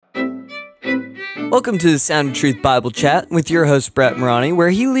Welcome to the Sound of Truth Bible Chat with your host, Brett Morani, where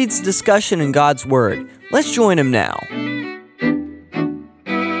he leads discussion in God's Word. Let's join him now.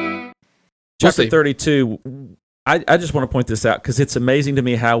 Chapter 32, I just want to point this out because it's amazing to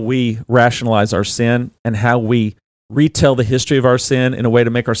me how we rationalize our sin and how we retell the history of our sin in a way to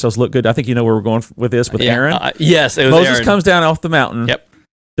make ourselves look good. I think you know where we're going with this, with Aaron. Yes, it was Moses Aaron. comes down off the mountain. Yep.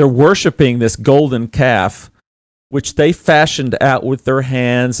 They're worshiping this golden calf, which they fashioned out with their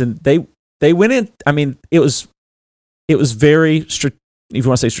hands, and they went in. I mean, it was very, if you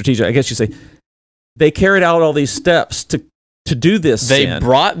want to say strategic, I guess you say, they carried out all these steps to do this They sin.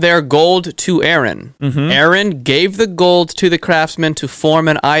 brought their gold to Aaron. Mm-hmm. Aaron gave the gold to the craftsmen to form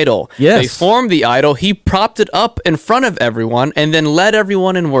an idol. Yes. They formed the idol. He propped it up in front of everyone and then led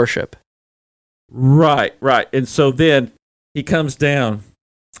everyone in worship. Right. And so then he comes down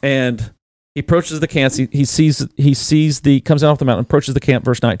and he approaches the camp. He comes down off the mountain, approaches the camp,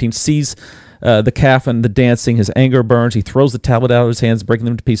 verse 19, sees the calf and the dancing. His anger burns. He throws the tablet out of his hands, breaking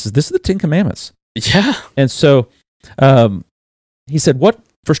them to pieces. This is the Ten Commandments. Yeah. And so he said,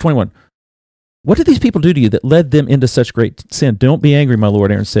 verse 21, what did these people do to you that led them into such great sin? Don't be angry, my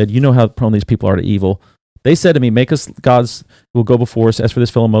Lord, Aaron said. You know how prone these people are to evil. They said to me, make us gods who will go before us. As for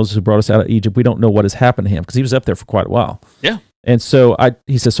this fellow Moses who brought us out of Egypt, we don't know what has happened to him, because he was up there for quite a while. Yeah. And so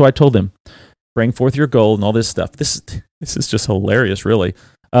he says, so I told them, bring forth your gold and all this stuff. This is just hilarious, really.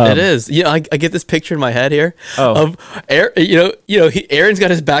 It is. I get this picture in my head here of Aaron's got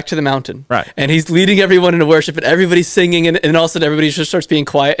his back to the mountain, right? And he's leading everyone into worship, and everybody's singing, and all of a sudden everybody just starts being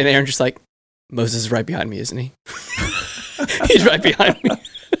quiet, and Aaron's just like, Moses is right behind me, isn't he? He's right behind me.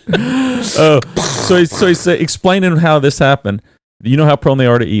 So he's explaining how this happened. You know how prone they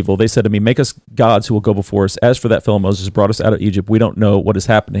are to evil. They said to me, make us gods who will go before us. As for that fellow Moses who brought us out of Egypt, we don't know what has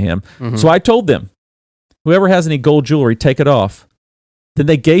happened to him. Mm-hmm. So I told them, whoever has any gold jewelry, take it off. Then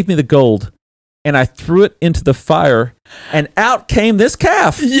they gave me the gold, and I threw it into the fire, and out came this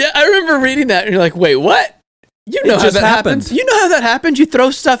calf. Yeah, I remember reading that, and you're like, wait, what? You know how that happens. You know how that happens. You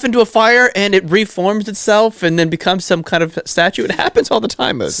throw stuff into a fire, and it reforms itself, and then becomes some kind of statue. It happens all the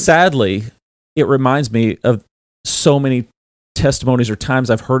time, Moses. Sadly, it reminds me of so many testimonies or times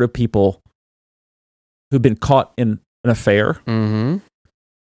I've heard of people who've been caught in an affair. Mm-hmm.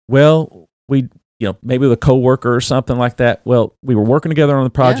 Well, maybe with a coworker or something like that. Well, we were working together on the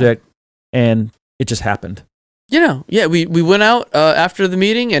project, and it just happened. We went out after the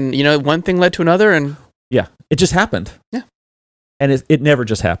meeting, and one thing led to another, and it just happened. Yeah, and it never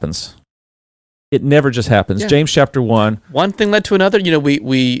just happens. It never just happens. Yeah. James chapter 1. One thing led to another.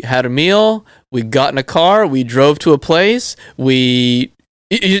 We had a meal. We got in a car. We drove to a place. There's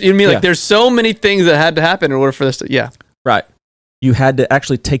so many things that had to happen in order for this to. Yeah. Right. You had to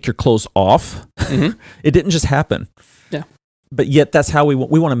actually take your clothes off. Mm-hmm. It didn't just happen. Yeah. But yet that's how we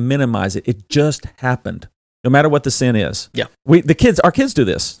want to minimize it. It just happened. No matter what the sin is. Yeah. Our kids do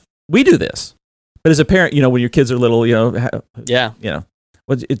this. We do this. But as a parent, when your kids are little, it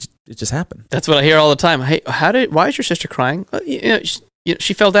just happened. That's what I hear all the time. Hey, why is your sister crying?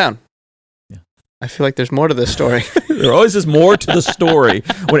 She fell down. Yeah. I feel like there's more to this story. There always is more to the story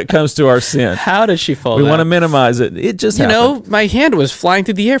when it comes to our sin. How did she fall down? We want to minimize it. It just happened. My hand was flying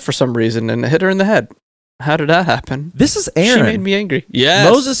through the air for some reason and hit her in the head. How did that happen? This is Aaron. She made me angry. Yes.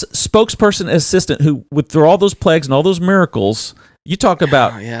 Moses' spokesperson assistant who, through all those plagues and all those miracles, you talk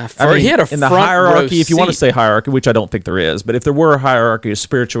about, he had in the hierarchy, if you want to say hierarchy, which I don't think there is, but if there were a hierarchy of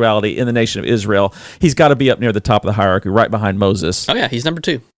spirituality in the nation of Israel, he's got to be up near the top of the hierarchy, right behind Moses. Oh yeah, he's number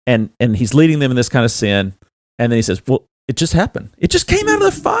 2. And he's leading them in this kind of sin, and then he says, well, it just happened. It just came out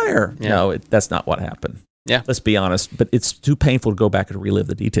of the fire. Yeah. No, that's not what happened. Yeah. Let's be honest, but it's too painful to go back and relive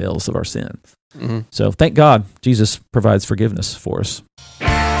the details of our sin. Mm-hmm. So thank God Jesus provides forgiveness for us.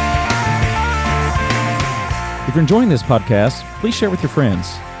 If you're enjoying this podcast, please share it with your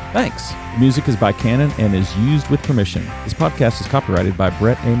friends. Thanks. The music is by Canon and is used with permission. This podcast is copyrighted by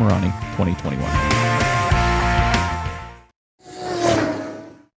Brett A. Morani, 2021.